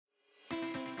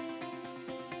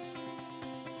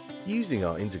Using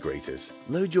our integrators,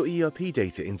 load your ERP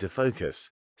data into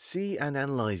Phocas. See and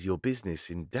analyze your business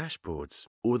in dashboards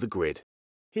or the grid.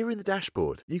 Here in the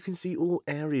dashboard, you can see all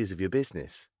areas of your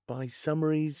business by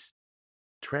summaries,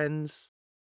 trends,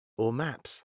 or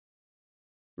maps.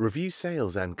 Review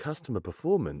sales and customer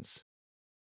performance,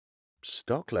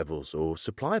 stock levels or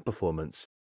supplier performance,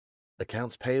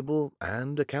 accounts payable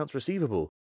and accounts receivable,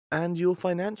 and your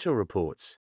financial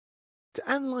reports. To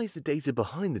analyze the data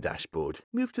behind the dashboard,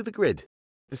 move to the grid.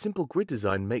 The simple grid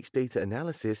design makes data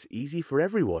analysis easy for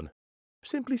everyone.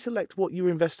 Simply select what you're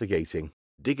investigating.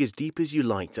 Dig as deep as you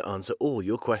like to answer all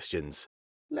your questions.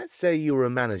 Let's say you're a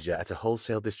manager at a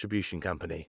wholesale distribution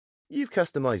company. You've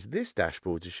customized this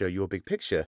dashboard to show your big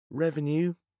picture: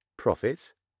 revenue,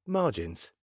 profit,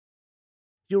 margins.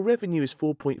 Your revenue is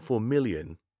 4.4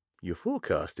 million. Your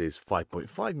forecast is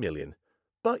 5.5 million.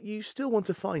 But you still want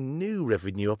to find new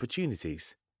revenue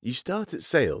opportunities. You start at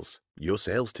sales, your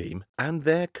sales team, and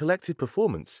their collective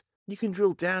performance. You can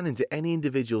drill down into any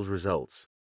individual's results.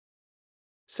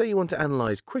 Say you want to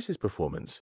analyze Chris's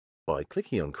performance. By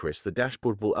clicking on Chris, the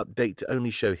dashboard will update to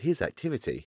only show his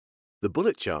activity. The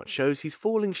bullet chart shows he's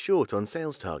falling short on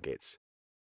sales targets.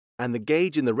 And the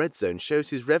gauge in the red zone shows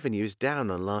his revenue is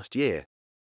down on last year.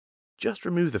 Just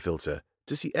remove the filter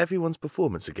to see everyone's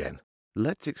performance again.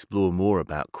 Let's explore more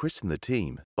about Chris and the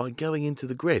team by going into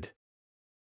the grid.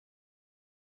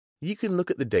 You can look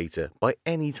at the data by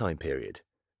any time period.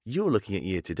 You're looking at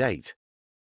year to date.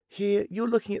 Here, you're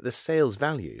looking at the sales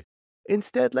value.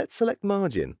 Instead, let's select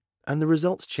margin, and the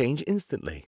results change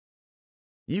instantly.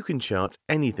 You can chart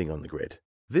anything on the grid.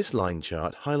 This line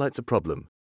chart highlights a problem.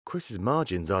 Chris's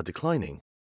margins are declining.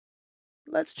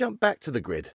 Let's jump back to the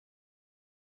grid.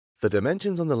 The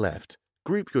dimensions on the left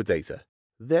group your data.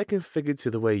 They're configured to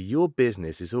the way your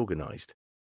business is organized.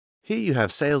 Here you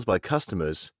have sales by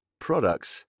customers,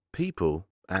 products, people,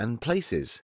 and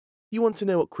places. You want to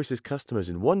know what Chris's customers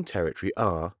in one territory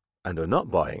are and are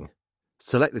not buying.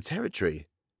 Select the territory,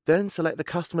 then select the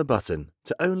customer button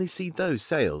to only see those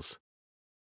sales.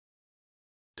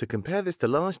 To compare this to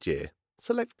last year,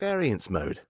 select variance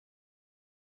mode.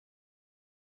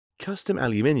 Custom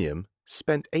Aluminium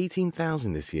spent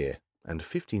 $18,000 this year and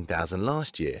 $15,000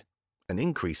 last year, an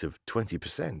increase of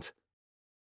 20%.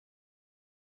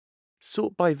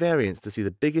 Sort by variance to see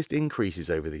the biggest increases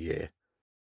over the year.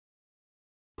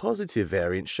 Positive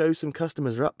variance shows some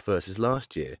customers are up versus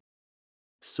last year.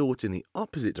 Sort in the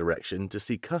opposite direction to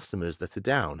see customers that are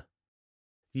down.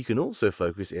 You can also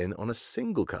focus in on a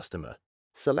single customer.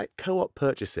 Select Co-op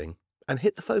Purchasing and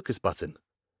hit the Focus button.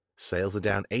 Sales are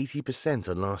down 80%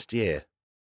 on last year.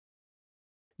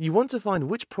 You want to find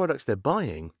which products they're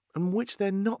buying and which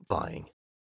they're not buying.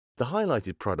 The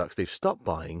highlighted products they've stopped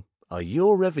buying are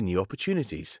your revenue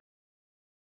opportunities.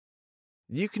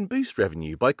 You can boost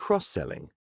revenue by cross-selling.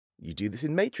 You do this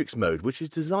in matrix mode, which is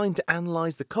designed to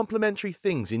analyze the complementary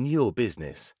things in your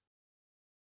business.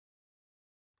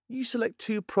 You select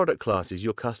two product classes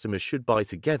your customers should buy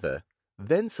together,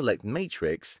 then select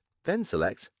matrix, then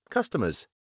select customers.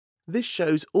 This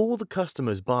shows all the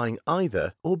customers buying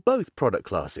either or both product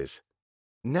classes.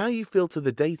 Now you filter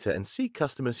the data and see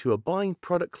customers who are buying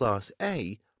product class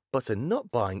A but are not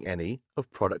buying any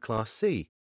of product class C.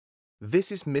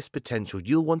 This is missed potential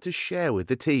you'll want to share with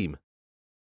the team.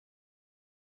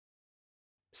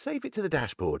 Save it to the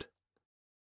dashboard.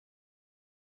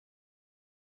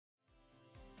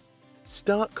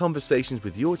 Start conversations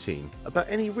with your team about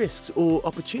any risks or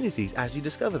opportunities as you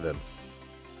discover them.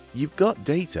 You've got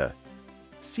data.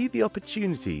 See the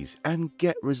opportunities and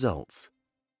get results.